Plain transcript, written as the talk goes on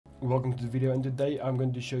Welcome to the video, and today I'm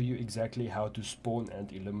going to show you exactly how to spawn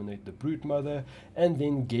and eliminate the broodmother and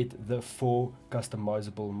then get the 4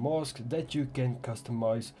 customizable masks that you can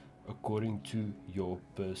customize according to your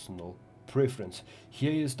personal preference.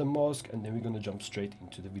 Here is the mask, and then we're going to jump straight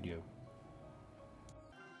into the video.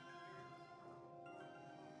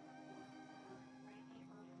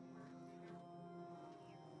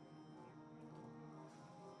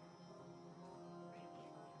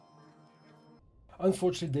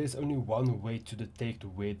 Unfortunately, there's only one way to detect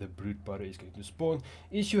where the broodmother is going to spawn,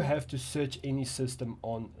 is you have to search any system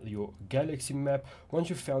on your galaxy map. Once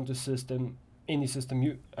you've found the system, any system,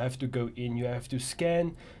 you have to go in, you have to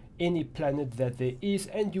scan any planet that there is,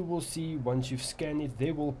 and you will see once you've scanned it,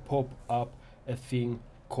 there will pop up a thing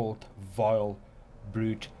called Vile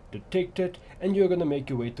Brood Detected, and you're going to make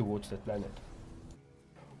your way towards that planet.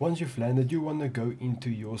 Once you've landed, you want to go into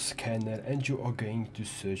your scanner and you are going to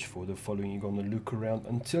search for the following. You're going to look around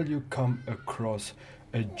until you come across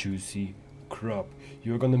a juicy crop.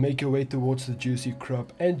 You're going to make your way towards the juicy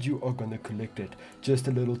crop and you are going to collect it. Just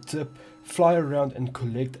a little tip, fly around and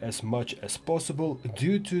collect as much as possible,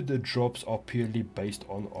 due to the drops are purely based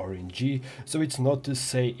on RNG. So it's not to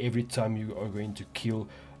say every time you are going to kill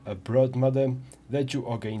a broodmother that you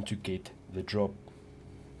are going to get the drop.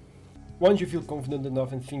 Once you feel confident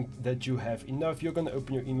enough and think that you have enough, you're going to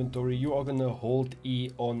open your inventory, you are going to hold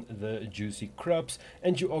E on the juicy crops,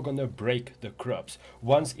 and you are going to break the crops.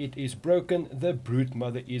 Once it is broken, the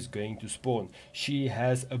broodmother is going to spawn. She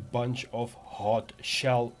has a bunch of hard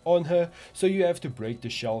shell on her, so you have to break the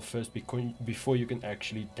shell first before you can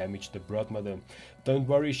actually damage the broodmother. Don't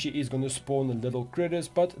worry, she is going to spawn little critters,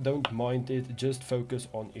 but don't mind it, just focus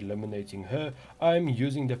on eliminating her. I'm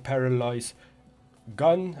using the paralyze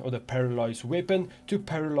gun or the paralyze weapon to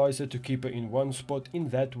paralyze her, to keep her in one spot. In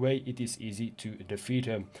that way it is easy to defeat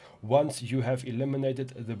her. Once you have eliminated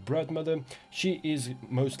the broodmother, she is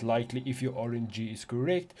most likely, if your RNG is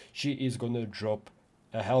correct, she is gonna drop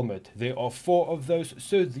a helmet. There are 4 of those,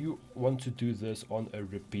 so you want to do this on a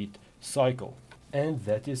repeat cycle. And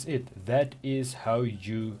that is it. That is how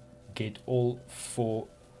you get all 4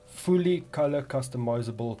 fully color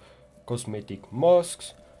customizable cosmetic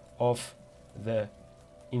masks of the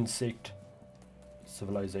insect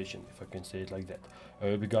civilization, if I can say it like that. I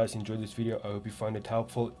hope you guys enjoyed this video. I hope you find it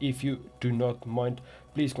helpful. If you do not mind,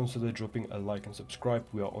 please consider dropping a like and subscribe.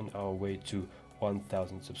 We are on our way to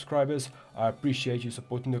 1,000 subscribers. I appreciate you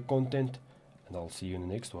supporting the content, and I'll see you in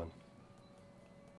the next one.